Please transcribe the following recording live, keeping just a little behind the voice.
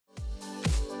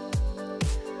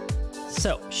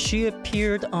So, she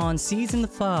appeared on season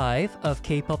 5 of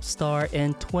K-pop Star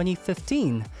in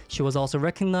 2015. She was also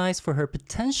recognized for her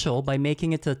potential by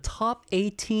making it to the top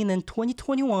 18 in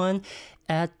 2021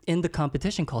 in the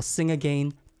competition called Sing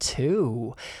Again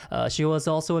 2. She was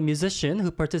also a musician who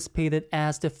participated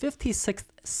as the 56th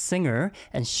singer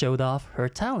and showed off her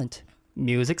talent.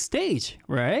 Music stage,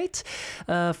 right?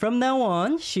 From now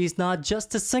on, she's not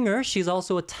just a singer, she's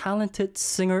also a talented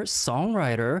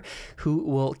singer-songwriter who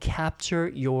will capture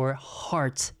your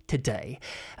heart today.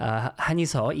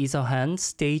 한이서, Yiseo Han,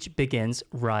 stage begins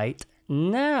right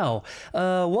now.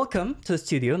 Welcome to the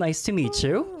studio. Nice to meet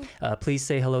you. Please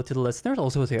say hello to the listeners.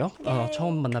 어서 오세요.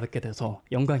 처음 만나 뵙게 돼서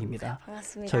영광입니다.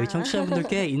 반갑습니다. 저희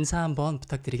청취자분들께 인사 한번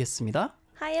부탁드리겠습니다.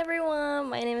 Hi everyone,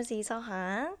 my name is Yiseo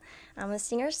Han. I'm a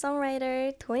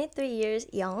singer-songwriter, 23 years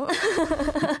young.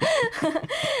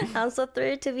 I'm so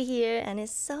thrilled to be here and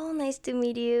it's so nice to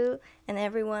meet you and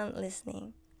everyone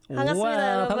listening.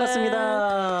 반갑습니다, 여러분.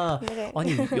 반갑습니다. 네.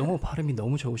 아니, 영어 발음이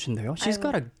너무 좋으신데요. She's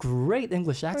got a great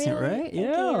English accent, Really? right?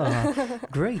 Yeah.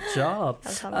 Great job.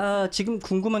 감사합니다. 지금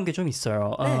궁금한 게 좀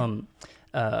있어요. 네.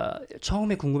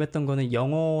 처음에 궁금했던 거는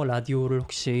영어 라디오를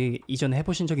혹시 이전에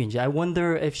해보신 적이 있는지. I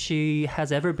wonder if she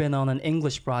has ever been on an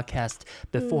English broadcast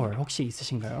before. 혹시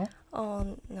있으신가요?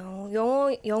 No.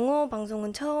 영어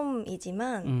방송은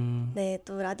처음이지만, 네,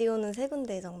 또 라디오는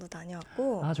 3군데 정도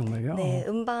다녀왔고, 아, 정말요? 네,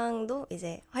 음방도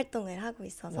이제 활동을 하고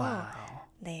있어서, 와우.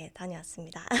 네,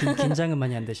 다녀왔습니다. 긴장은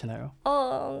많이 안 되시나요?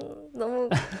 너무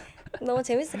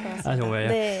재밌을 것 같습니다. 아, 정말요?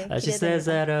 네, she says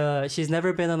that she's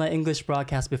never been on an English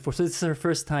broadcast before, so this is her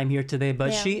first time here today,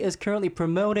 but Yeah. she is currently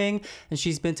promoting, and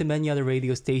she's been to many other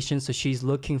radio stations, so she's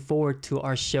looking forward to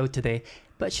our show today.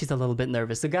 But she's a little bit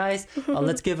nervous. So guys,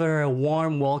 let's give her a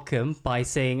warm welcome by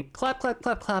saying clap, clap,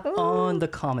 clap, clap on the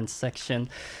comments section.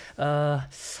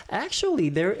 Actually,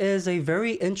 there is a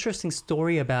very interesting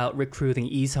story about recruiting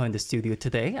Yiseo in the studio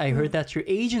today. I heard that your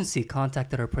agency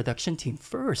contacted our production team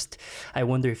first. I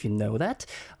wonder if you know that.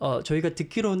 저희가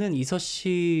듣기로는 이서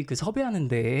씨 그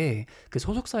섭외하는데 그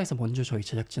소속사에서 먼저 저희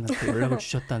제작진한테 연락을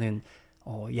주셨다는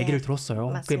얘기를 네, 들었어요.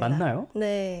 맞습니다. 그게 맞나요?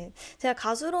 네. 제가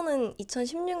가수로는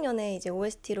 2016년에 이제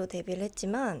OST로 데뷔를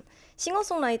했지만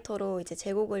싱어송라이터로 이제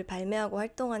제곡을 발매하고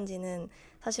활동한 지는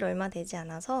사실 얼마 되지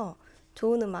않아서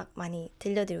좋은 음악 많이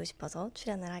들려드리고 싶어서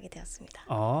출연을 하게 되었습니다.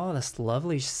 Oh, that's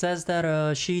lovely. She says that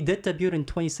she did debut in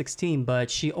 2016,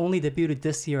 but she only debuted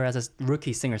this year as a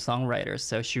rookie singer-songwriter.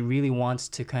 So she really wants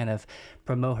to kind of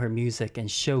promote her music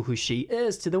and show who she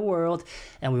is to the world.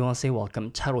 And we want to say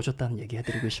welcome. 잘 오셨다는 얘기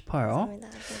해드리고 싶어요. 감사합니다.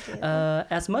 Thank you.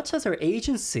 As much as her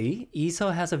agency,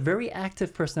 Yiseo has a very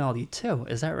active personality too.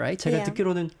 Is that right? 제가 Yeah.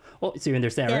 듣기로는 so you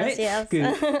understand, right? Yes. 그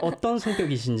어떤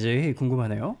성격이신지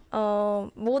궁금하네요.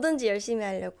 뭐든지 열심히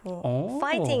하려고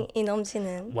파이팅이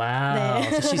넘치는. Wow. 네.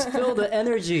 So she's filled with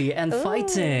energy and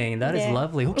fighting. That is 네.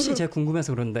 lovely. 혹시 제가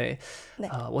궁금해서 그런데 네.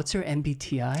 what's your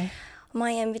MBTI?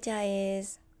 My MBTI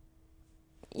is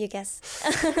you guess.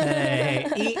 Hey,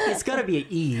 it's gotta be an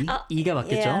E. E가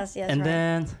맞겠죠? Yes, And right.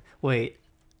 then wait,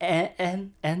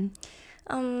 N?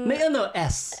 No,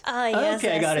 S. Yes,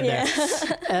 okay, I got it yeah.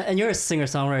 there. And you're a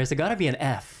singer-songwriter, so gotta be an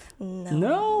F.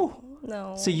 No.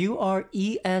 So you are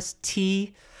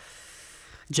ESTJ.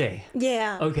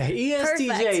 Yeah. Okay, ESTJ,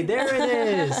 Perfect. there it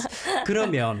is.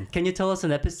 그러면, can you tell us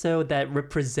an episode that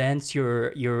represents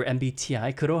your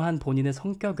MBTI? 그러한 본인의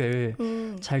성격을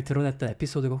잘 드러냈던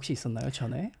에피소드가 혹시 있었나요,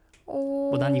 전에?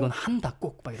 난 이건 한다,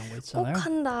 꼭, 막 이런 거 있잖아요. 꼭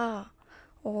한다.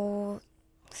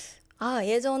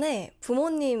 예전에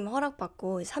부모님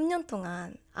허락받고 3년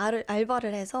동안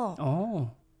알바를 해서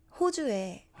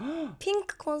호주에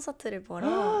핑크 콘서트를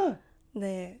보러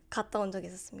네, 갔다 온 적이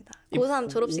있었습니다. 고3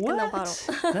 졸업식 끝나고 바로.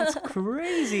 That's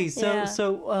crazy. Yeah.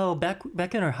 So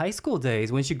back in her high school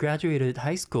days, when she graduated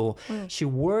high school, she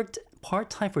worked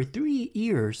part-time for 3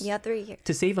 years. Yeah, 3 years.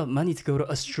 To save up money to go to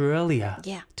Australia.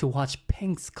 Yeah. To watch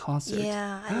Pink's concert.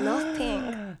 Yeah, I love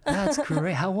Pink. That's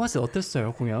great. How was it?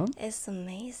 어땠어요, 공연? It's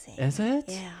amazing. Is it?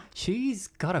 Yeah. She's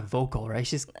got a vocal, right?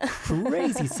 She's a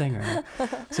crazy singer.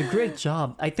 So great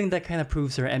job. I think that kind of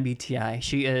proves her MBTI.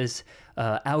 She is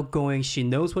outgoing. She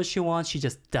knows what she wants. She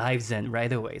just dives in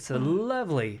right away. So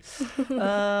lovely.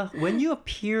 When you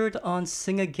appeared on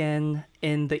Sing Again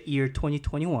in the year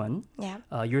 2021, Yeah.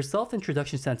 Your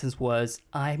self-introduction sentence was,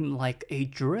 I'm like a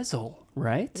drizzle,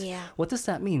 right? Yeah. What does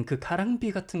that mean? 그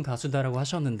가랑비 같은 가수다라고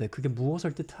하셨는데 그게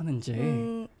무엇을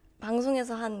뜻하는지.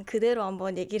 방송에서 한 그대로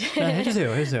한번 얘기를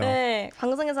해주세요. 네,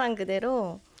 방송에서 한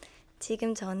그대로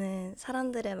지금 저는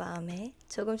사람들의 마음에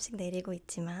조금씩 내리고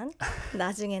있지만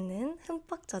나중에는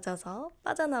흠뻑 젖어서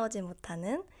빠져나오지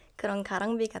못하는 그런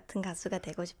가랑비 같은 가수가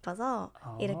되고 싶어서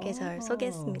이렇게 절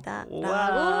소개했습니다. 라고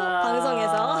Wow.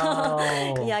 방송에서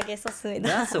이야기했었습니다.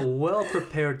 That's a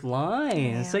well-prepared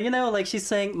line. Yeah. So, you know, like she's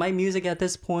saying, my music at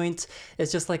this point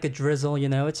is just like a drizzle, you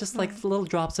know, it's just like little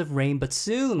drops of rain. But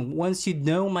soon, once you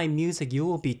know my music, you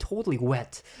will be totally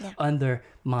wet under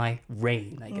my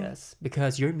rain, I guess.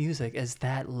 Because your music is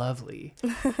that lovely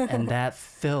and that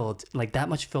filled, like that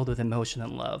much filled with emotion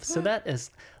and love. So that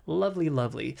is lovely,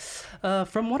 lovely.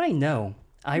 From what I know,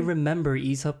 I remember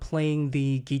Isa playing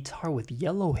the guitar with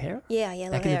yellow hair. Yeah,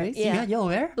 yellow Back in the hair. days? You had yellow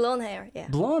hair? Blonde hair, yeah.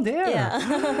 Blonde hair?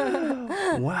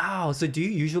 Yeah. Wow. So do you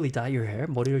usually dye your hair?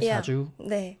 머리를 Yeah. 자주?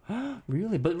 네.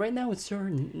 Really? But right now it's your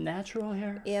natural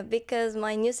hair? Yeah, because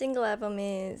my new single album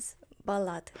is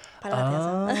ballad.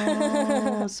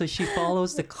 발라드여서. Oh, so she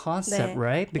follows the concept, 네.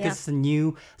 right? Because the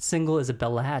new single is a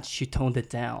ballad. She toned it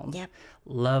down. Yep.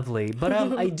 Lovely. But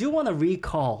I do want to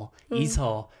recall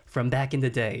Yiseo from back in the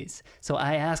days. So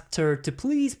I asked her to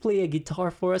please play a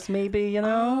guitar for us, maybe, you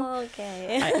know? Oh,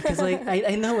 okay. Because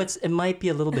I know it might be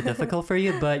a little bit difficult for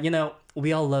you, but you know,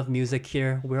 we all love music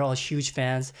here. We're all huge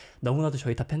fans. 너무나도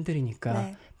저희 다 팬들이니까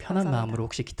네, 편한 감사합니다. 마음으로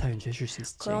혹시 기타 연주해 줄 수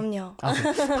있을지. 그럼요.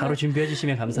 네, 바로 준비해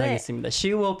주시면 감사하겠습니다.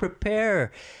 She will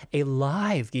prepare a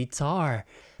live guitar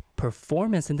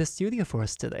performance in the studio for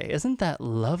us today. Isn't that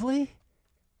lovely?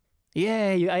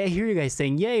 Yeah, I hear you guys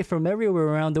saying yay from everywhere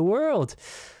around the world.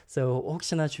 So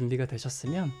혹시나 준비가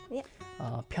되셨으면 Yeah.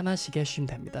 편하시게 해주시면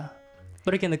됩니다.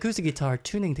 But again, acoustic guitar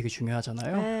tuning 되게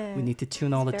중요하잖아요. 네. We need to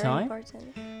tune all the Very time,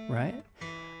 important. right?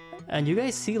 And you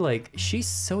guys see, like, she's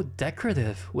so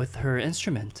decorative with her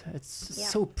instrument. It's Yeah.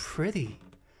 so pretty.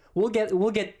 We'll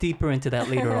get deeper into that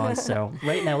later on. So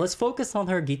right now, let's focus on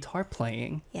her guitar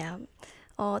playing. Yeah.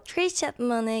 Trace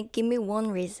Chapman의 Give Me One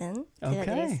Reason Okay.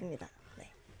 들려드리겠습니다. 네.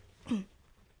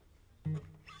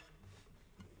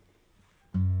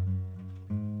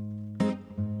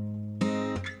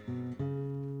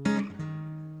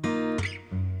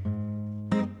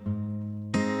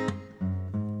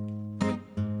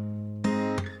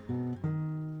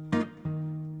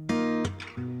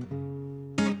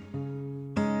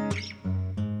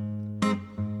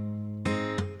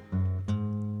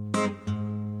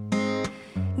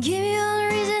 Give me one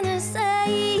reason to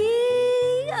say,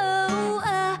 oh,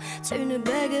 I turn it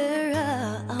back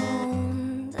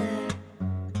around.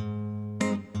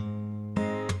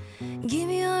 Give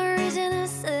me one reason to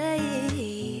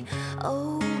say,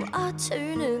 oh, I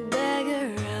turn it back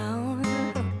around.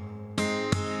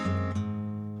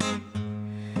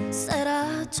 Said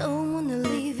I don't wanna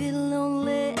leave it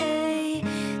lonely,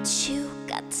 but you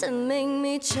got to make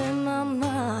me change my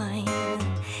mind.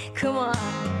 Come on.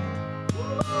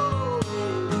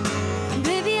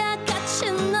 Baby, I got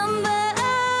your number.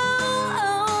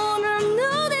 Oh, I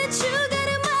know that you got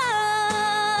it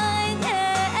mine.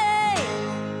 Yeah.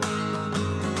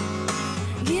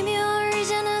 Give me a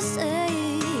reason to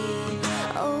say,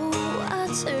 oh, I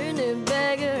turn it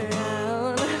back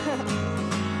around.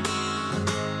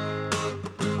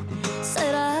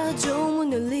 Said I don't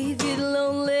wanna leave you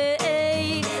lonely,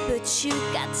 but you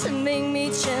got to make me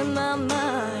change my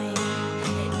mind.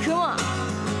 Come on.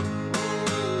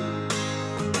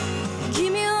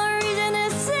 Give me a reason to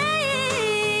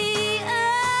say,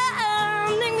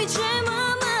 oh, make me change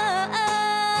my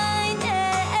mind.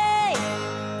 Yeah.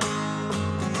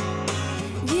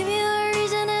 Give me a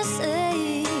reason to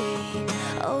say,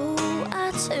 oh,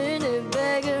 I turn it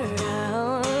back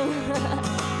around.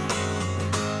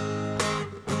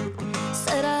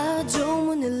 Said I don't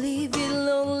wanna leave you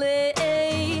lonely,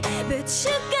 but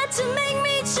you got to make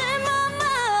me change my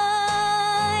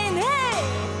mind. Hey.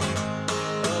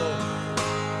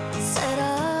 Said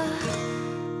I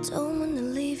don't wanna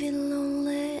leave you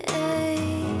lonely,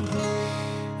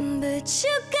 but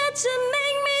you got to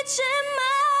make me change my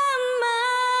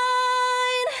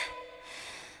mind.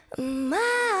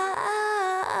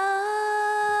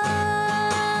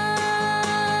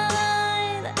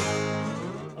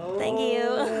 Thank you.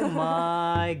 Oh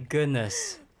my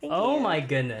goodness. Thank Oh you. my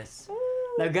goodness.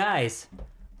 Now guys,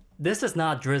 this is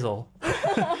not drizzle.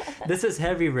 This is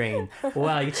heavy rain.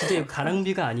 와, 이거 진짜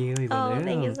가랑비가 아니에요, Oh, 이거는.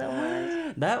 thank you so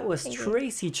much. That was Thank you.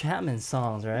 Tracy Chapman's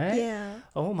songs, right? Yeah.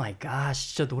 Oh my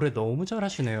gosh, 진짜 노래 너무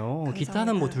잘하시네요.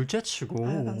 기타는 뭐 둘째치고.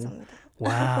 아유, 감사합니다.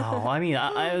 Wow. I mean,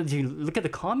 I look at the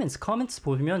comments. Comments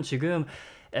보면 지금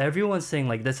everyone's saying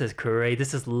like, this is great.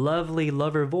 This is lovely.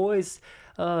 Love her voice.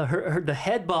 The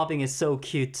head bobbing is so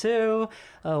cute too.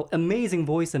 Amazing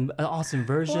voice and awesome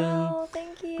version. Wow,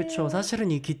 thank you. 그렇죠.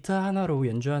 사실은 이 기타 하나로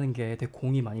연주하는 게 되게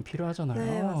공이 많이 필요하잖아요.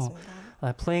 네,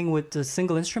 맞습니다. Playing with a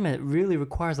single instrument really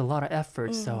requires a lot of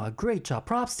effort. So great job.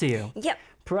 Props to you. Yep.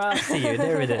 Props to you.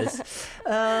 There it is.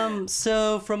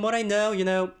 So from what I know,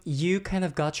 you kind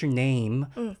of got your name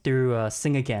through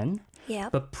Sing Again. Yeah.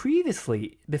 But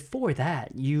previously, before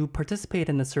that, you participated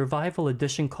in a survival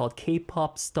edition called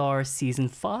K-pop Star Season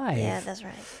 5. Yeah, that's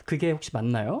right. 그게 혹시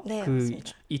맞나요? 네, 그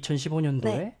맞습니다. 2015년도에?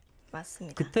 네,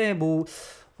 맞습니다. 그때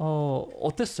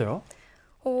어땠어요?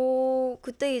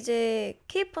 그때 이제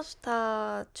K-pop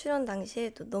스타 출연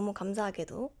당시에도 너무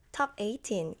감사하게도 탑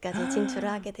 18까지 진출을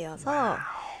하게 되어서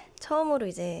처음으로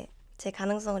이제 제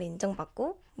가능성을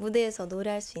인정받고 무대에서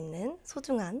노래할 수 있는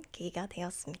소중한 계기가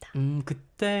되었습니다.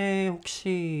 그때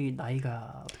혹시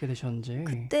나이가 어떻게 되셨는지?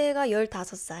 그때가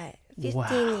 15살, 15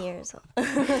 Wow. years old.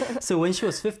 So when she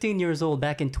was 15 years old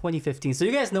back in 2015, so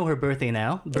you guys know her birthday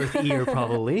now, birth year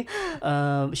probably,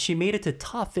 she made it to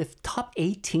top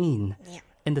 18 Yeah.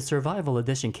 in the survival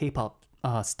edition K-pop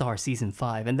Star Season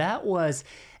 5. And that was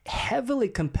heavily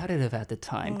competitive at the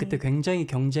time. 그때 굉장히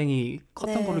경쟁이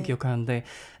컸던 네. 걸로 기억하는데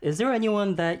is there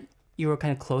anyone that you were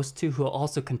kind of close to who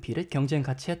also competed? 경쟁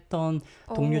같이 했던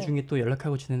동료 중에 또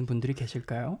연락하고 지내는 분들이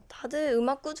계실까요? 다들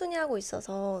음악 꾸준히 하고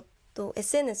있어서 또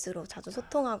SNS로 자주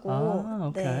소통하고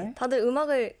오케이. 네, 다들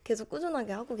음악을 계속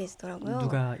꾸준하게 하고 계시더라고요.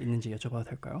 누가 있는지 여쭤봐도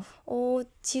될까요?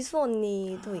 지수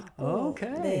언니도 있고 오케이.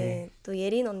 네, 또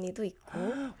예린 언니도 있고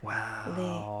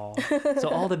Wow. So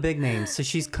all the big names. So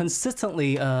she's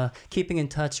consistently keeping in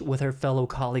touch with her fellow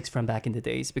colleagues from back in the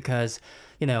days because,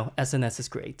 SNS is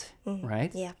great,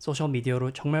 right? Yeah. 소셜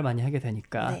미디어로 정말 많이 하게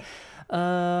되니까. 네.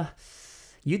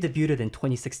 You debuted in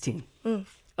 2016.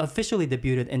 Officially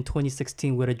debuted in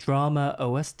 2016 with a drama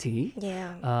OST.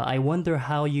 Yeah. I wonder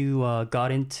how you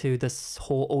got into this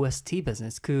whole OST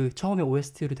business. 그 처음에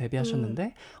OST로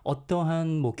데뷔하셨는데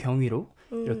어떠한 뭐 경위로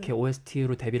이렇게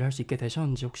OST로 데뷔를 할 수 있게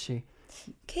되셨는지 혹시?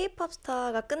 K-pop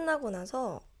스타가 끝나고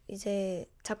나서 이제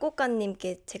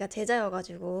작곡가님께 제가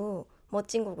제자여가지고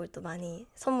멋진 곡을 또 많이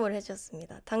선물해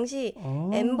주셨습니다. 당시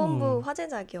M본부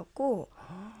화제작이었고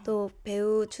또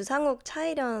배우 주상욱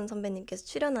차이련 선배님께서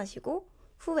출연하시고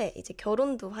후에 이제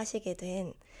결혼도 하시게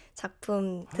된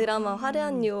작품 드라마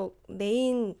화려한 유혹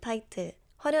메인 타이틀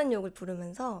화려한 유혹을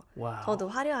부르면서 Wow. 저도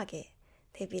화려하게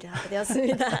데뷔를 하게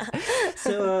되었습니다.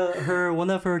 So one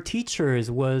of her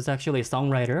teachers was actually a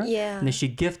songwriter. Yeah. And then she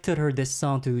gifted her this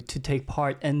song to take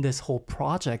part in this whole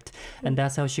project. And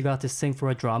that's how she got to sing for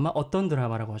a drama. 어떤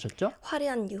드라마라고 하셨죠?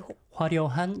 화려한 유혹.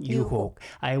 화려한 유혹.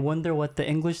 I wonder what the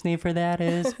English name for that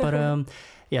is, but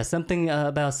yeah, something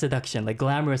about seduction, like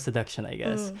glamorous seduction, I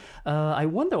guess. I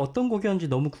wonder 어떤 곡이었는지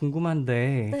너무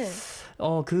궁금한데, 네.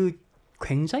 그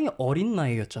굉장히 어린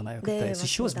나이였잖아요 그때. 네, So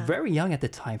she was 맞습니다. very young at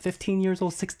the time, 15 years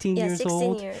old, 16 Yeah, years 16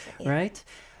 old, years. Yeah. right?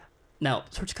 Now,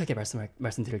 솔직하게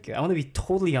말씀드릴게요. I want to be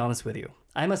totally honest with you.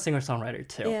 I'm a singer-songwriter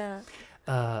too. Yeah.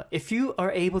 If you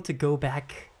are able to go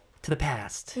back to the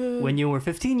past when you were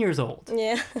 15 years old,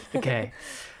 Yeah. okay,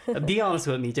 be honest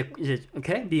with me.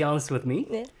 Okay, be honest with me.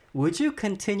 네. Would you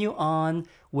continue on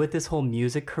with this whole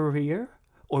music career?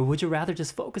 Or would you rather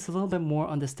just focus a little bit more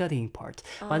on the studying part?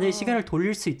 만약에 시간을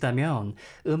돌릴 수 있다면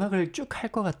음악을 쭉 할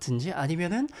것 같은지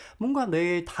아니면은 뭔가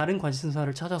내 다른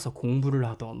관심사를 찾아서 공부를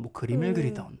하던 뭐 그림을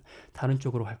그리던 다른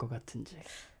쪽으로 할 것 같은지.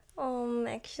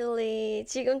 Actually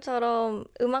지금처럼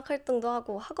음악 활동도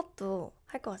하고 학업도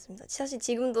할 것 같습니다. 사실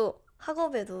지금도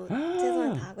학업에도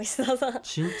최선을 다하고 있어서.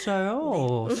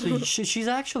 진짜요? So she's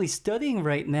actually studying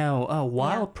right now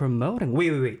while promoting.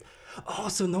 Wait. Oh,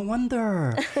 so no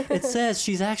wonder. It says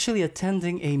she's actually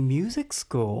attending a music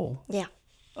school. Yeah.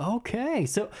 Okay,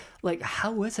 so like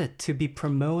how is it to be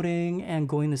promoting and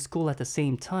going to school at the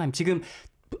same time? 지금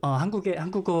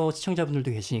한국어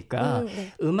시청자분들도 계시니까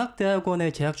네.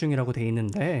 음악대학원에 재학 중이라고 돼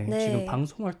있는데 네. 지금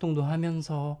방송 활동도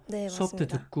하면서 네, 수업도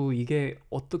맞습니다. 듣고 이게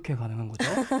어떻게 가능한 거죠?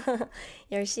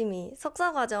 열심히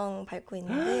석사 과정 밟고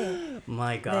있는데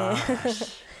My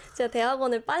gosh. 제가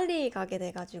대학원을 빨리 가게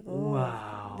돼가지고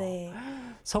Wow. 네.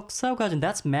 석사 과정,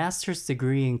 that's master's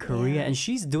degree in Korea, Yeah. and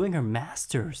she's doing her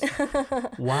master's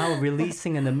while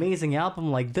releasing an amazing album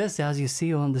like this, as you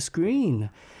see on the screen.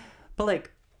 But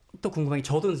like, 또 궁금한 게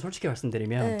저도 솔직히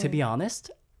말씀드리면, 네. to be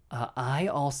honest, I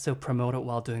also promoted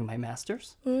while doing my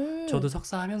master's. 저도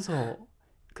석사하면서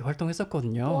그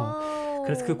활동했었거든요. 와우.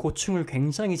 그래서 그 고충을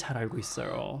굉장히 잘 알고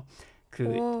있어요. 그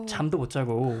오. 잠도 못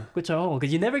자고 그렇죠?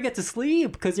 Because you never get to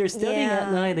sleep because you're studying Yeah.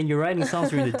 at night and you're writing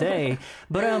songs during the day.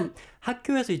 But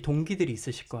학교에서 이 동기들이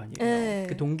있으실 거 아니에요? 네.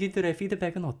 그 동기들의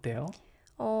피드백은 어때요?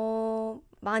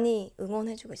 많이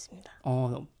응원해주고 있습니다.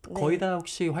 거의 다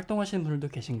혹시 활동하시는 분들도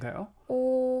계신가요?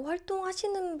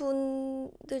 활동하시는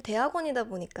분들 대학원이다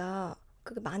보니까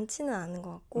그게 많지는 않은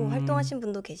것 같고 활동하시는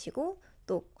분도 계시고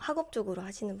또 학업 쪽으로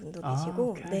하시는 분도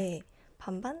계시고 오케이. 네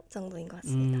반반 정도인 것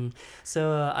같습니다.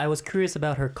 So I was curious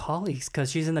about her colleagues because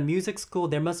she's in the music school.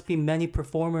 There must be many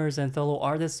performers and fellow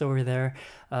artists over there.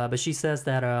 But she says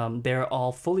that they're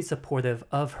all fully supportive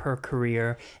of her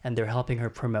career and they're helping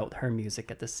her promote her music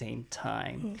at the same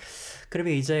time.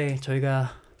 그러면 이제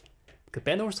저희가 그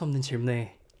빼놓을 수 없는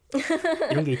질문에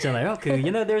이런 게 있잖아요.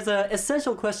 there's a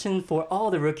essential question for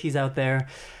all the rookies out there.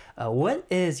 What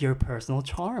is your personal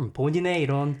charm? 본인의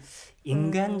이런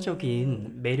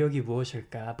인간적인 매력이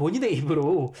무엇일까? 본인의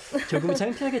입으로 조금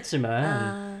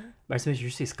창피하겠지만 말씀해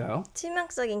주실 수 있을까요?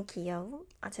 치명적인 귀여움?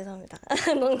 죄송합니다.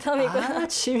 농담이고요.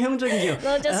 치명적인 귀여움.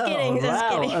 No, just kidding. Just wow,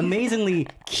 kidding. amazingly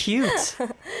cute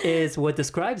is what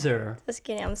describes her. Just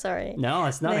kidding. I'm sorry. No,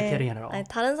 it's not a kidding at all.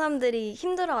 다른 사람들이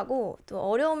힘들어하고 또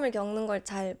어려움을 겪는 걸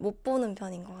잘 못 보는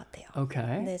편인 것 같아요.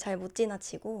 Okay. 네, 잘 못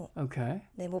지나치고 Okay.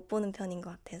 네, 못 보는 편인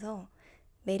것 같아서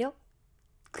매력?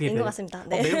 그게 인 것 같습니다.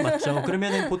 네. 매력 맞죠?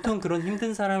 그러면은 보통 그런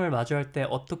힘든 사람을 마주할 때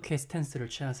어떻게 스탠스를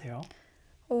취하세요?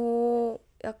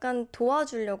 약간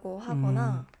도와주려고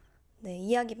하거나 네,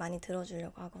 이야기 많이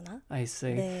들어주려고 하거나. I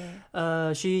see. 네.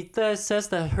 She says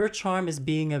that her charm is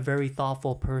being a very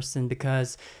thoughtful person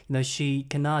because she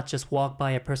cannot just walk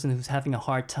by a person who's having a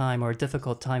hard time or a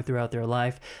difficult time throughout their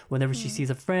life. Whenever she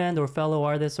sees a friend or fellow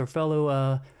artist or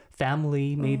fellow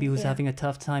family maybe who's having a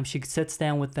tough time, she sits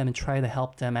down with them and try to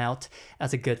help them out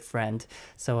as a good friend.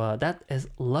 So that is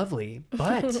lovely.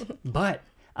 But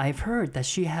I've heard that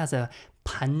she has a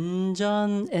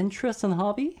반전 interest and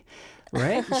hobby.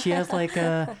 Right? She has like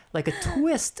a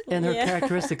twist in her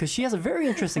characteristic because she has a very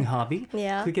interesting hobby.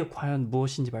 Yeah. 그게 과연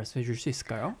무엇인지 말씀해 줄 수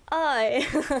있을까요? 아이.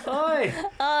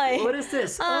 What is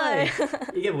this?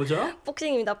 이게 뭐죠?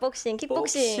 복싱입니다. 복싱.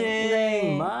 킥복싱.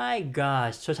 네. My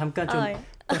gosh. 저 잠깐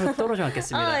좀 떨어져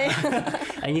앉겠습니다.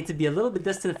 I need to be a little bit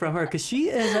distant from her because she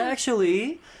is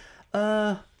actually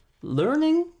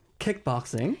learning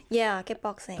kickboxing. Yeah,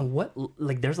 kickboxing. What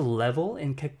there's a level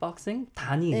in kickboxing?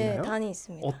 단이 네, 있나요? 단이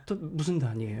있습니다. 무슨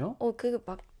단이에요? 그게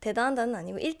막 대단한 단은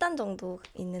아니고 1단 정도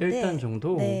있는데 1단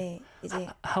정도? 네, 이제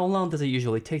How long does it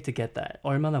usually take to get that?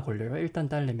 얼마나 걸려요? 1단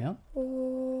따려면?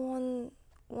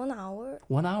 one hour?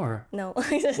 1 hour. No.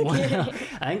 Just kidding.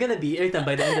 I'm gonna be 1단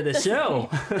by the end of the show.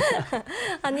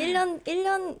 한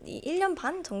 1년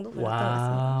반 정도 걸렸던 것 와우,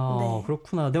 같습니다. 네.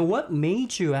 그렇구나. Then what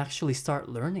made you actually start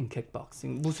learning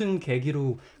kickboxing? 무슨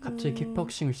계기로 갑자기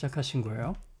킥복싱을 시작하신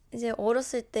거예요? 이제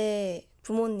어렸을 때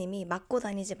부모님이 맞고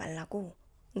다니지 말라고.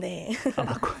 네.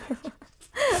 맞고.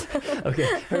 Okay,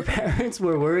 her parents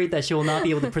were worried that she will not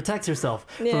be able to protect herself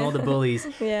from all the bullies.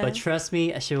 Yeah. But trust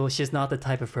me, she's not the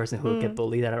type of person who will get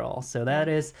bullied at all. So that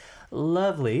is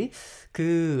lovely.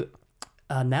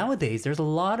 Nowadays, there's a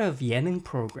lot of 예능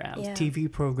programs, TV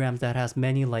programs that has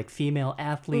many like female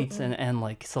athletes and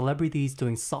like celebrities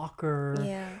doing soccer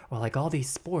or like all these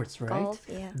sports, right? Golf,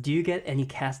 yeah. Do you get any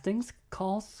castings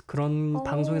calls? 그런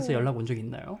방송에서 연락 온 적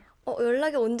있나요?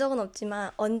 연락이 온 적은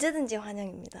없지만 언제든지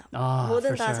환영입니다.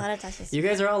 뭐든 다 잘할 자신 있습니다. You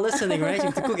guys are all listening, right?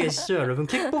 지금 듣고 계시죠, 여러분?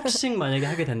 킥복싱 만약에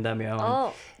하게 된다면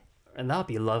And that would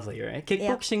be lovely, right?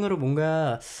 킥복싱으로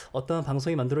뭔가 어떤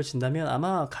방송이 만들어진다면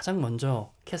아마 가장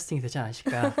먼저 캐스팅이 되지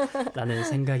않으실까라는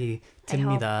생각이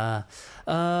듭니다.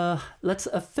 Let's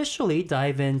officially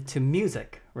dive into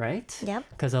music, right? Yep.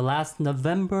 Because last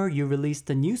November you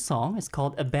released a new song. It's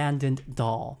called Abandoned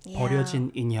Doll,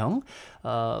 버려진 인형.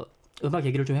 음악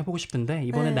얘기를 좀 해보고 싶은데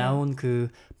이번에 나온 그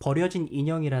버려진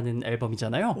인형이라는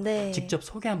앨범이잖아요. 네. 직접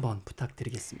소개 한번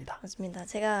부탁드리겠습니다. 맞습니다.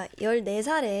 제가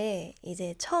 14살에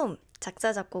이제 처음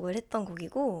작사 작곡을 했던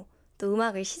곡이고 또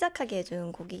음악을 시작하게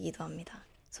해준 곡이기도 합니다.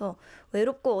 그래서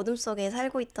외롭고 어둠 속에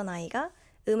살고 있던 아이가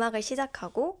음악을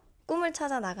시작하고 꿈을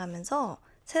찾아 나가면서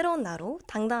새로운 나로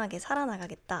당당하게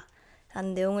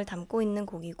살아나가겠다라는 내용을 담고 있는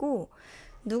곡이고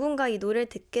누군가 이 노래를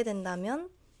듣게 된다면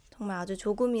정말 아주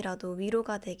조금이라도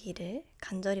위로가 되기를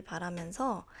간절히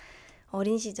바라면서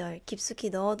어린 시절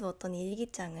깊숙이 넣어두었던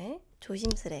일기장을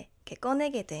조심스레 이렇게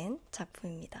꺼내게 된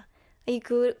작품입니다. 이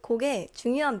곡에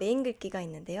중요한 메인 글귀가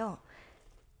있는데요.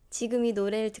 지금 이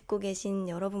노래를 듣고 계신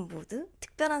여러분 모두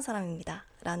특별한 사람입니다.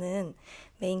 라는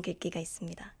메인 글귀가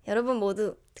있습니다. 여러분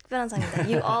모두 특별한 사람입니다.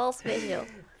 You all special.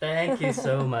 Thank you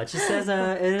so much. It says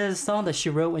it is a song that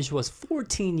she wrote when she was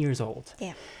 14 years old.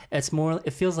 Yeah.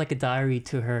 It feels like a diary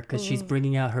to her because she's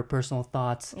bringing out her personal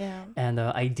thoughts and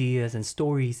ideas and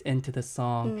stories into the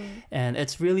song. And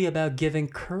it's really about giving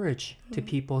courage to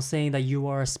people, saying that you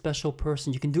are a special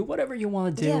person. You can do whatever you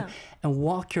want to do and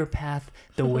walk your path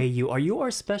the way you are. You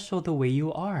are special the way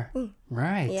you are.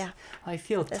 Right. Yeah. I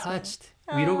feel touched.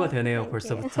 위로가 되네요,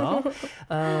 벌써부터.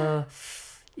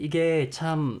 이게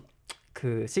참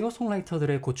그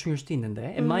싱어송라이터들의 고충일 수도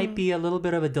있는데 it might be a little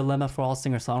bit of a dilemma for all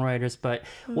singer-songwriters, but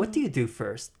what do you do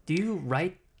first? Do you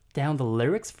write down the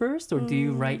lyrics first or do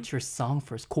you write your song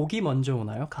first? 곡이 먼저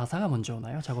오나요? 가사가 먼저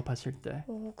오나요? 작업하실 때?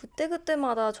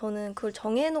 그때그때마다 저는 그걸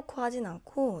정해놓고 하진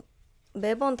않고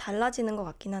매번 달라지는 것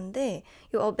같긴 한데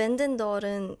이 Abandoned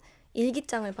Doll은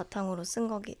일기장을 바탕으로 쓴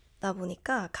거다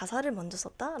보니까 가사를 먼저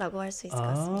썼다라고 할 수 있을 것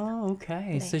같습니다. Oh,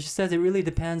 okay. 네. So she says it really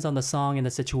depends on the song and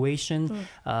the situation.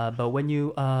 But when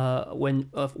you when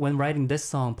writing this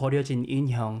song,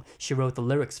 버려진인형, she wrote the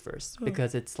lyrics first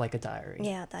because it's like a diary.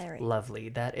 Yeah, diary. Lovely.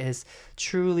 That is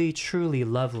truly, truly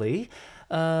lovely.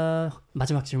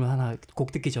 마지막 질문 하나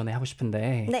곡 듣기 전에 하고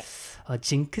싶은데 네.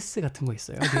 징크스 같은 거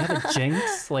있어요? Do you have a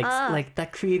jinx? Like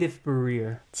that creative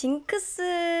barrier?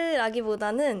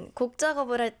 징크스라기보다는 곡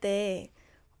작업을 할 때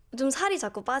좀 살이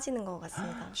자꾸 빠지는 것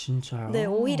같습니다. 진짜요? 네,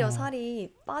 오히려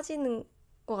살이 빠지는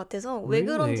것 같아서 왜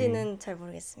그런지는 잘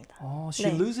모르겠습니다.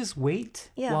 She 네. loses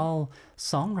weight Yeah. while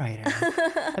songwriting.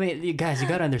 I mean, you guys, you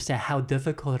gotta understand how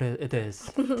difficult it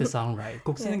is to songwrite.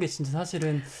 곡 쓰는 게 진짜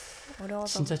사실은 어려워서.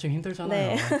 진짜 좀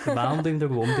힘들잖아요. 네. 그 마음도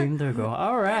힘들고 몸도 힘들고.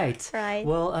 All right. Right.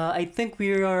 Well, I think we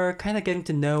are kind of getting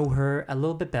to know her a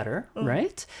little bit better,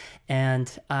 right? And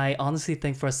I honestly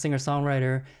think for a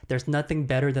singer-songwriter, there's nothing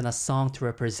better than a song to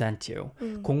represent you.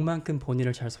 곡만큼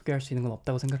본인을 잘 소개할 수 있는 건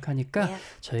없다고 생각하니까 Yeah.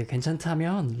 저희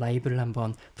괜찮다면 라이브를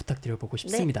한번 부탁드려보고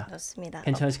싶습니다. 네, 좋습니다.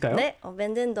 괜찮으실까요? 네,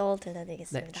 Abandoned Doll 네,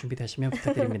 들려드리겠습니다. 준비되시면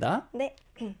부탁드립니다. 네.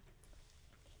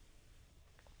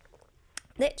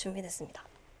 네, 준비됐습니다.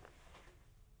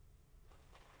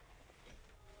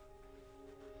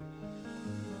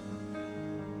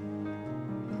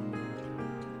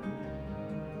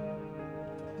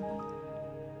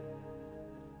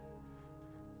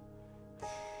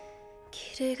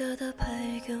 길을 가다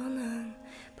발견한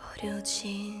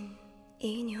버려진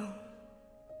인형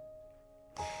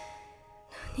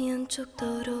눈이 한쪽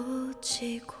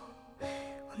떨어지고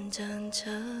혼자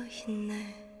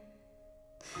앉아있네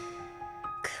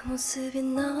그 모습이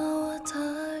나와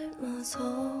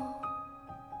닮아서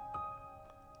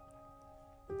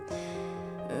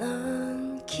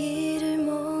난 길을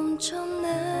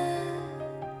멈췄네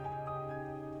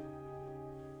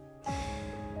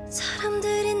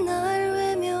사람들이 날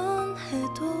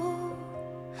외면해도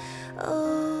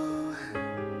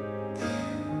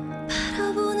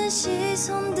바라보는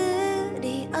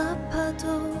시선들이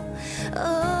아파도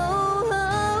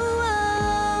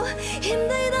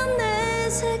힘들다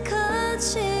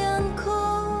내색하지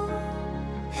않고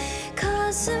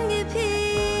가슴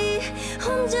깊이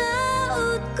혼자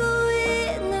웃고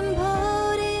있는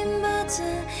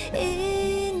버림받은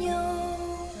인형처럼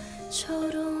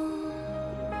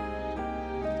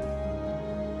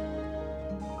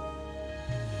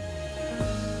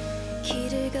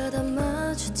길을 가다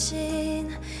마주친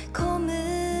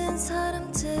검은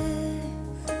사람들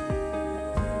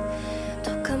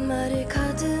독한 말을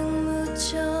가득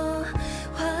묻혀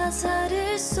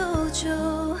화살을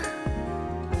쏘죠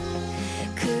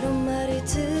그런 말을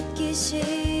듣기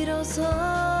싫어서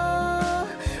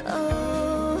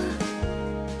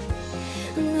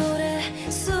노래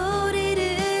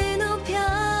소리를 높여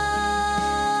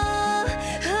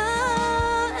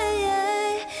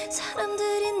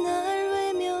사람들이 날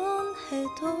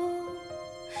외면해도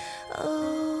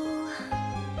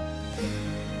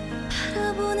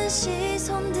바라보는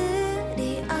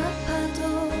시선들이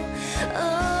아파도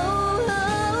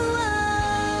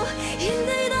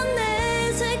힘들다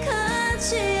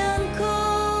내색하지 않고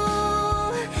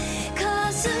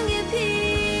가슴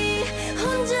깊이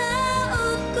혼자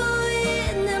웃고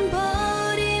있는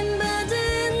버림받은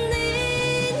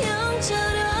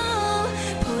인형처럼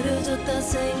버려졌다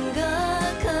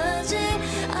생각하지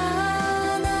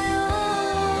않아요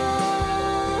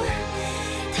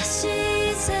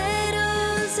다시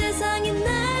새로운 세상이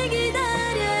날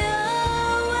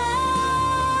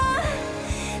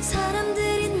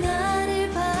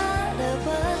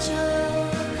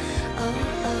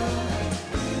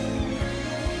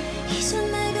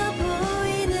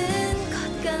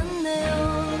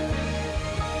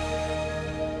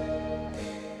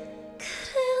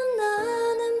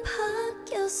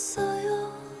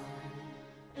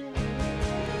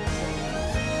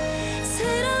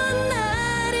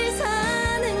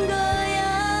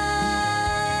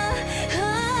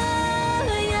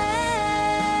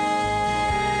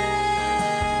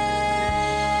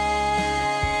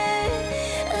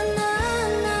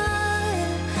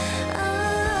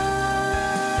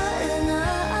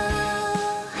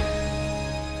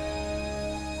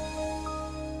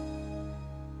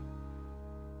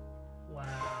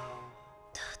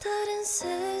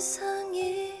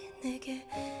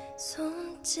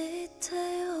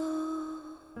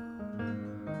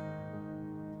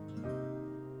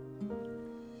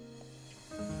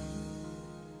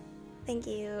Thank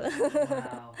you.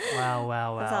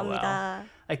 Wow. 감사합니다.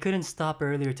 I couldn't stop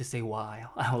earlier to say wow.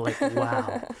 I was like,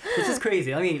 wow. This is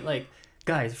crazy. I mean, like,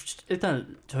 guys,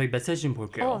 일단 저희 메시지 좀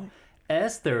볼게요.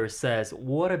 Esther says,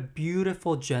 what a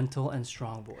beautiful, gentle, and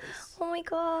strong voice. Oh my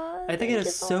god. I think it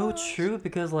is so true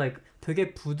because like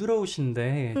되게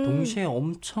부드러우신데 동시에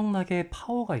엄청나게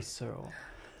파워가 있어요.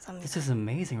 감사합니다. This is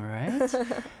amazing, right?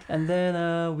 And then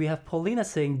we have Paulina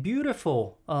saying,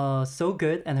 beautiful, so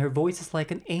good, and her voice is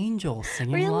like an angel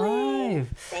singing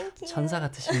live. Thank you. 천사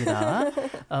같으십니다.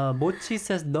 모치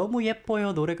says, 너무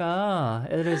예뻐요, 노래가.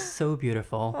 It is so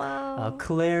beautiful. Wow.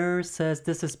 Claire says,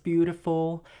 this is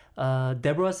beautiful.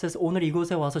 Deborah says, 오늘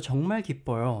이곳에 와서 정말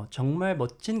기뻐요. 정말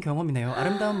멋진 경험이네요.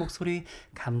 아름다운 목소리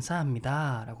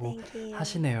감사합니다. 라고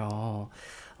하시네요.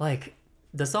 Like,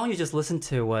 the song you just listened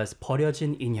to was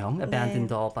버려진인형, Abandoned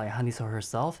Doll by 한이서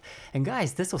herself. And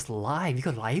guys, this was live.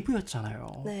 이거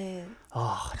라이브였잖아요. 네.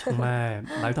 정말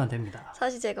말도 안 됩니다.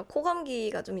 사실 제가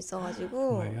코감기가 좀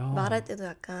있어가지고 정말요? 말할 때도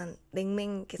약간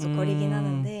맹맹 계속 거리긴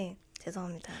하는데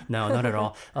죄송합니다. No, not at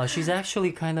all. She's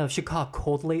actually she caught a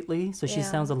cold lately, so she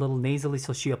sounds a little nasally,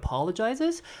 so she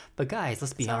apologizes. But guys,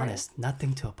 let's be honest,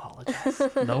 nothing to apologize.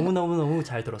 너무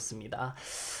잘 들었습니다.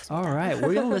 All right,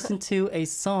 we're going to listen to a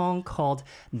song called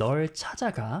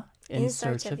널찾아가, In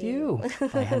Search of You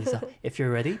by 한이서. If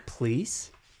you're ready,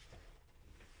 please.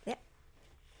 네.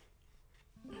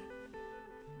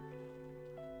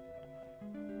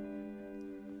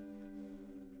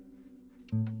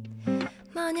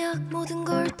 만약 모든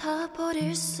걸 다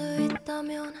버릴 수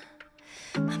있다면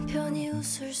맘 편히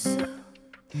웃을 수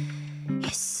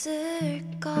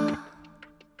있을까?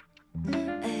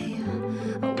 A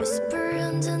whisper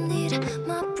underneath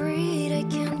my breath, I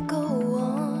can't go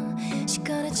on.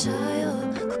 시간에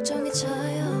차요, 걱정에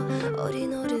차요,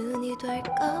 어린 어른이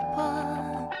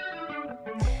될까봐.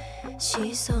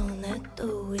 시선에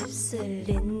또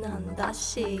입술이 난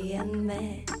다시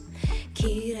애매.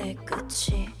 길의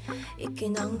끝이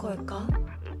있긴 한 걸까?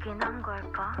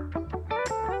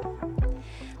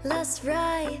 Let's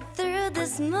ride through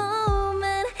this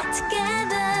moment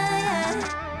together.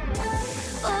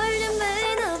 볼륨을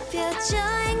높여줘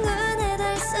행운에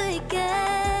닿을 수 있게.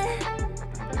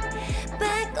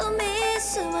 빼꼼히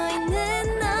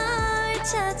숨어있는 널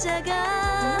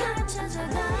찾아가.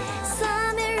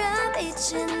 싸늘한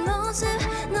비친 모습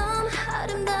너무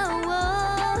아름다워.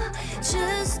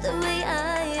 Just the way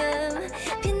I am.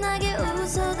 빛나게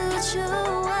웃어도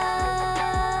좋아.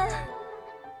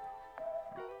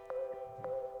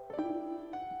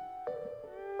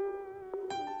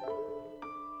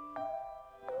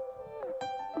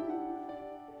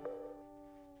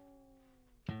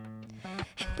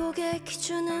 행복의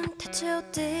기준은 대체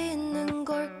어디 있는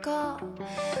걸까?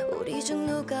 우리 중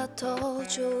누가 더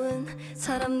좋은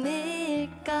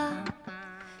사람일까?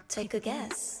 Take a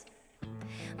guess.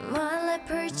 My life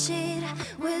purchased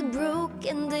with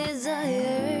broken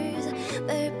desires.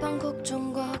 매일 밤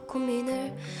걱정과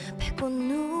고민을 베고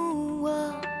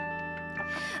누워.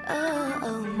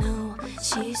 Oh no.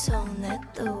 시선에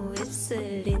또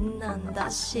입술이 난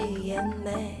다시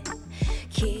애매.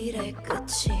 길의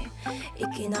끝이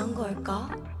있긴 한 걸까?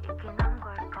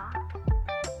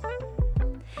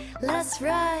 Let's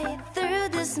ride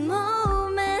through this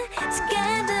moment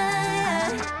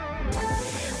together.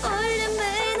 볼륨을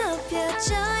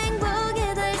높여줘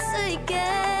행복에 닿을 수 있게.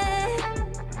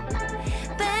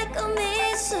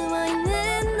 빼꼼히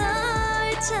숨어있는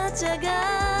널 찾아가.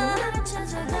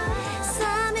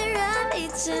 싸늘한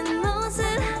빛은 모습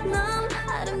너무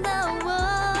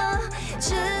아름다워.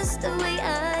 Just the way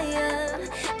I am.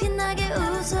 빛나게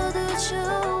웃어도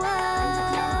좋아.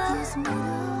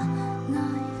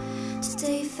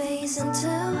 Today face into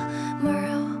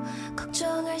tomorrow.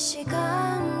 걱정할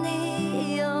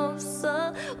시간이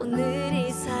없어.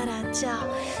 오늘이 사라져.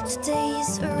 Today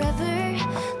is forever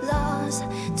lost.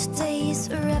 Today is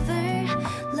forever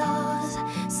lost.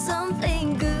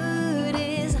 Something good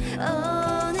is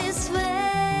on its way.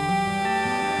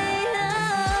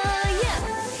 Oh, yeah.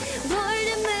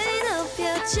 볼륨을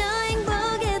높여줘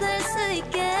행복에 닿을 수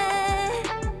있게.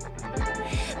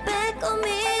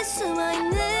 빼꼼히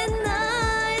숨어있는 널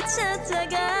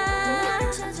찾아가.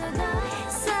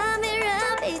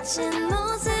 싸늘한 빛은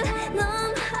모습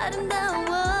너무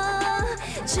아름다워.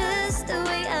 Just the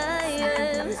way I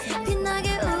am.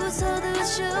 빛나게 웃어도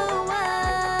좋아.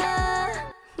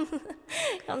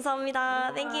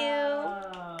 감사합니다. Thank you.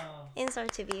 In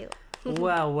search of you.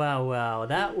 Wow.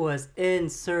 That was In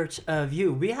Search of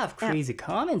You. We have crazy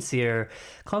comments here.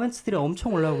 코멘트들이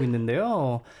엄청 올라오고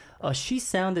있는데요. She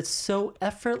sounded so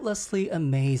effortlessly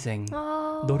amazing.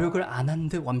 노력을 안 한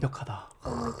듯 완벽하다.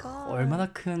 Oh my god.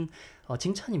 얼마나 큰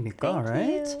칭찬입니까? Thank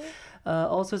right? you.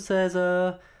 Also says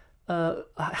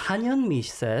한현미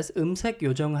says 음색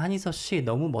요정 한이서 씨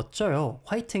너무 멋져요.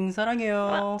 화이팅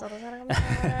사랑해요. 저도 사랑합니다.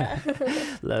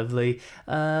 Lovely.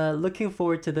 Looking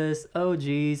forward to this. Oh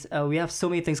geez. We have so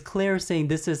many things. Claire saying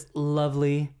this is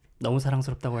lovely. 너무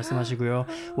사랑스럽다고 말씀하시고요.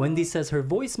 Wendy says her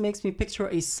voice makes me picture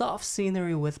a soft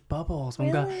scenery with bubbles.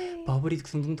 뭔가 버블이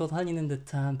둥둥 떠다니는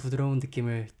듯한 부드러운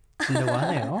느낌을 준다고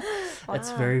하네요. That's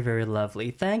very, very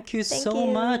lovely. Thank you so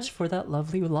much for that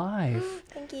lovely live.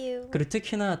 Thank you. 그리고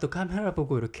특히나 또 카메라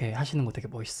보고 이렇게 하시는 거 되게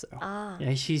멋있어요. 아.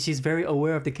 Yeah, she's very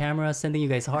aware of the camera, sending you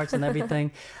guys hearts and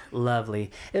everything. Lovely.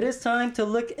 It is time to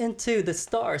look into the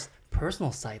stars.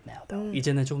 Personal side now, though.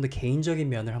 이제는 조금 더 개인적인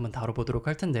면을 한번 다뤄보도록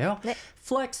할 텐데요. 네.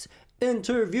 Flex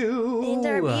인터뷰.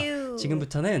 인터뷰.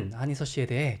 지금부터는 한이서 씨에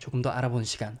대해 조금 더 알아보는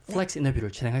시간, Flex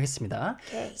인터뷰를 진행하겠습니다.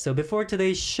 Okay. So before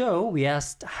today's show, we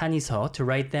asked 한이서 to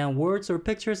write down words or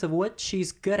pictures of what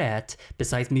she's good at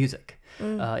besides music.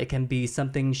 It can be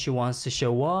something she wants to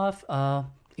show off.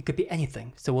 It could be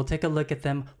anything. So we'll take a look at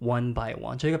them one by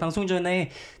one. 저희가 방송 전에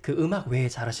그 음악 외에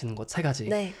잘하시는 것 세 가지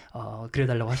네.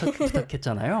 그려달라고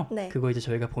부탁했잖아요. 네. 그거 이제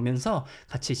저희가 보면서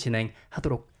같이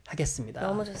진행하도록 하겠습니다.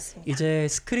 너무 좋습니다. 이제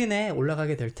스크린에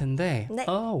올라가게 될 텐데. 네.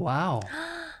 Oh, wow.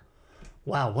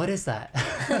 Wow, what is that?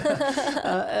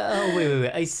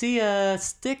 Wait. I see a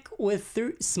stick with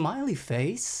smiley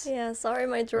face. Yeah, sorry,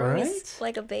 my drawing Right? is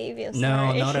like a baby. I'm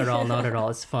No, sorry. not at all, not at all.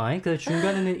 It's fine. 그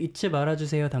중간에는 잊지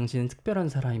말아주세요. 당신은 특별한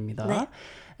사람입니다. 네.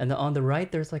 And then on the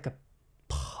right, there's like a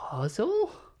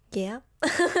puzzle. Yeah.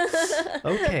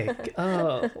 Okay.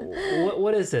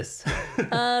 What is this?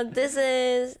 This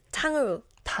is 탕후루.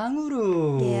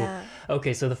 탕후루. Yeah.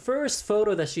 Okay, so the first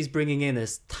photo that she's bringing in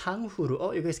is 탕후루.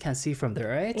 Oh, you guys can't see from there,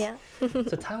 right? Yeah.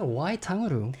 So 탕후루, why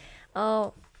탕후루?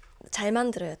 잘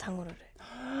만들어요, 탕후루를.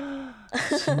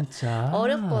 진짜.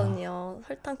 어렵거든요.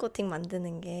 설탕 코팅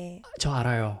만드는 게. 저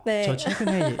알아요. 네. 저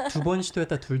최근에 2번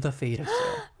시도했다 둘 다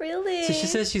fail했어요. Really? So she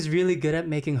says she's really good at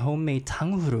making homemade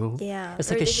탕후루. Yeah. It's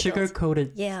like a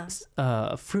sugar-coated Yeah.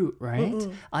 fruit, right?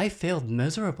 I failed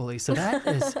miserably, so that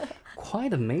is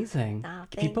quite amazing.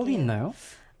 thank 비법이 you. 있나요?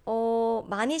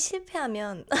 많이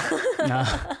실패하면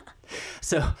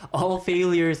So all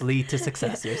failures lead to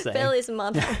success, you're saying? fail is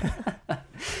mother.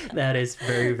 That is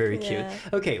very, very cute.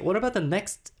 Yeah. Okay, what about the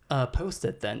next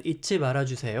post-it then? 잊지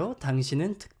말아주세요.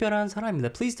 당신은 특별한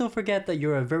사람입니다. Please don't forget that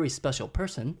you're a very special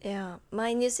person. Yeah.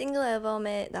 My new single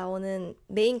앨범에 나오는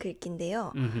메인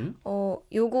글귀인데요.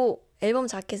 요거 앨범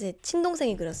자켓에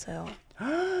친동생이 그렸어요.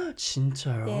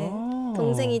 진짜요? 네.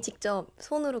 동생이 직접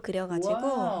손으로 그려가지고.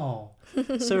 Wow.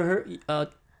 So her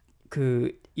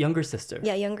그 younger sister.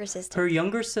 Yeah, younger sister. Her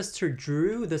younger sister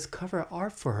drew this cover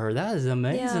art for her. That is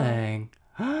amazing.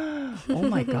 Oh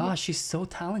my gosh, she's so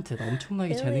talented.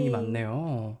 엄청나게 재능이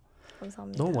많네요.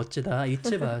 감사합니다. 너무 멋지다.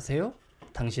 잊지 마세요.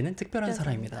 당신은 특별한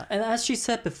사람입니다. And as she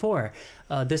said before,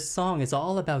 this song is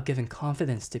all about giving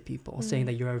confidence to people, saying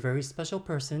that you're a very special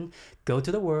person. Go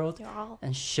to the world Wow.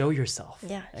 and show yourself.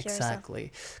 Yeah, show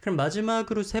Exactly. 그럼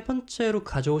마지막으로 세 번째로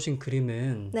가져오신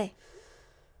그림은 네.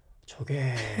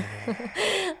 저게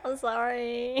I'm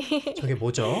sorry. 저게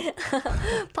뭐죠?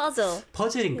 Puzzle.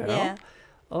 퍼즐인가요? Yeah.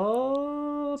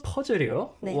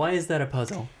 퍼즐이요? 네. Why is that a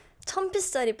puzzle?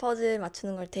 1000피스짜리 퍼즐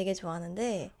맞추는 걸 되게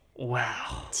좋아하는데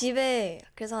Wow. 집에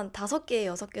그래서 한 5개,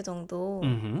 6개 정도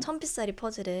음흠. 1000피스짜리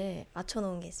퍼즐을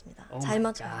맞춰놓은 게 있습니다. Oh 잘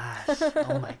my 맞춰요. gosh.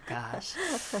 Oh my gosh.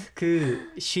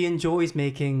 She enjoys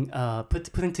making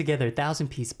putting together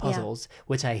 1,000-piece puzzles,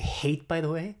 which I hate, by the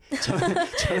way.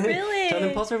 Really?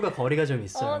 저는 퍼즐과 거리가 좀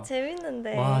있어요.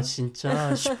 재밌는데. 와,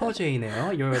 진짜 슈퍼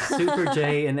J네요. You're a super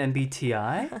J in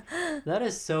MBTI. That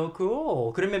is so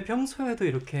cool. 그러면 평소에도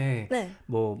이렇게 네.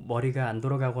 뭐 머리가 안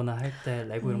돌아가거나 할 때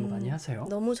레고 이런 거 많이 하세요?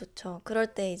 너무 좋죠. 그럴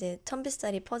때 이제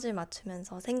 1000피스짜리 퍼즐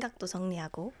맞추면서 생각도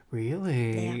정리하고.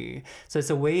 Really? Yeah. So it's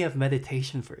a way of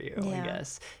meditation for you, I Yeah.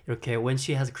 guess. 이렇게 when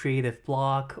she has a creative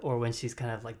block or when she's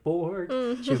kind of like bored,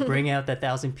 she'll bring out that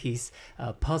 1,000-piece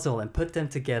puzzle and put them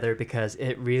together because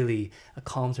it really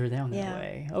calms her down in a Yeah.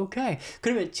 way. Okay.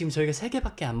 그러면 지금 저희가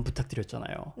 3개밖에 안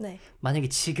부탁드렸잖아요. 네. 만약에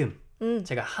지금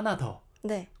제가 하나 더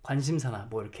네. 관심사나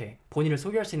뭐 이렇게 본인을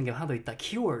소개할 수 있는 게 하나 더 있다.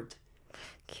 Keyword.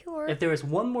 Keyword. If there is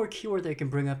one more keyword that you can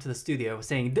bring up to the studio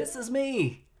saying, this is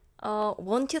me.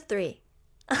 1, 2, 3.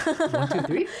 1, 2,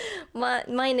 3?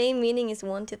 My name meaning is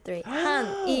 1, 2, 3.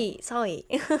 한이서의.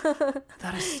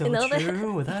 That is so Another-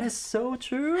 true. That is so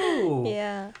true.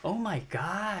 Yeah. Oh my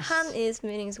gosh. 한 is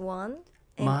meaning is 1.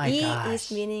 And My 이 gosh.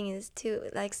 is meaning is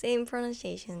 2. Like same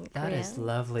pronunciation. That Korean. is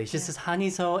lovely. She says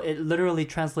한이서. It literally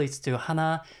translates to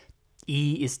하나,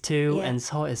 E is 2 Yeah. and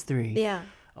서 is 3. Yeah.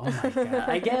 Oh my god.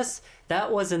 I guess that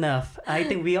was enough. I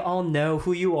think we all know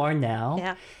who you are now.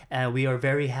 Yeah. And we are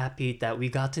very happy that we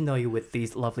got to know you with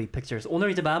these lovely pictures.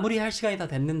 오늘 이제 마무리할 시간이 다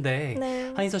됐는데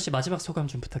네. 한이서 씨 마지막 소감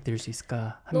좀 부탁드릴 수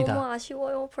있을까 합니다. 너무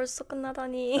아쉬워요. 벌써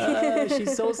끝나다니.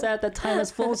 She's so sad that time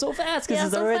has flown so fast because Yeah,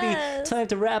 it's so already fast. time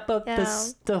to wrap up Yeah.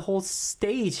 the whole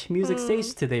stage, music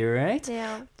stage today, right?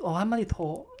 Yeah. 한마디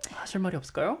더 하실 말이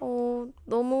없을까요?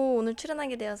 너무 오늘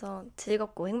출연하게 되어서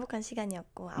즐겁고 행복한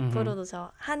시간이었고 앞으로도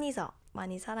저 한이서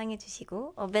많이 사랑해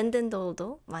주시고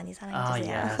밴든도도 많이 사랑해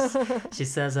주세요. Yes. She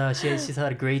says she's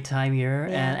had a great time here.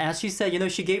 Yeah. And as she said,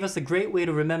 she gave us a great way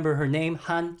to remember her name,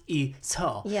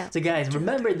 한이서. Yeah. So guys,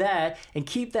 remember that and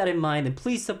keep that in mind. And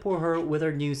please support her with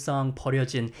her new song,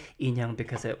 버려진인형,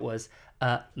 because it was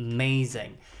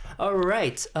amazing. All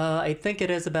right. I think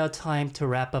it is about time to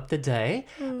wrap up the day.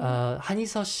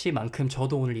 한이서 씨만큼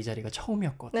저도 오늘 이 자리가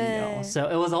처음이었거든요. 네. So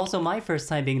it was also my first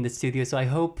time being in the studio. So I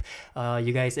hope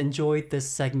you guys enjoyed this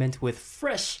segment with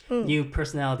fresh new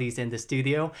personalities in the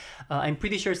studio. I'm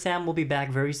pretty sure Sam will be back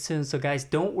very soon. So guys,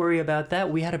 don't worry about that.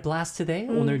 We had a blast today.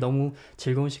 오늘 너무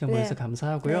즐거운 시간 보내서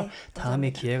감사하고요. 네, 다음에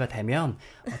감사합니다. 기회가 되면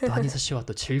또 한이서 씨와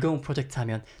또 즐거운 프로젝트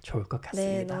하면 좋을 것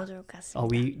네, 같습니다. 너무 좋을 것 같습니다.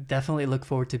 We definitely look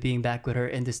forward to being back with her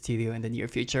in the studio in the near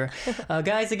future.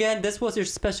 Guys, again, this was your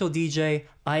special DJ,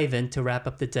 Ivan, to wrap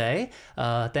up the day.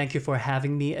 Thank you for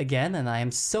having me again, and I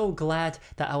am so glad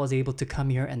that I was able to come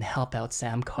here and help out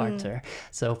Sam Carter.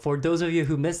 So for those of you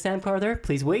who missed Sam Carter,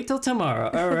 please wait till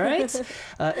tomorrow, all right?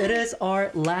 It is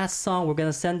our last song. We're going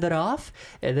to send it off.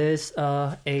 It is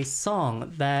a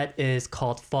song that is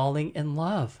called Falling in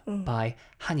Love by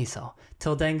한이서.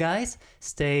 Till then, guys,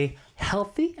 stay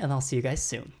healthy, and I'll see you guys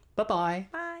soon. Bye-bye.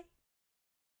 Bye.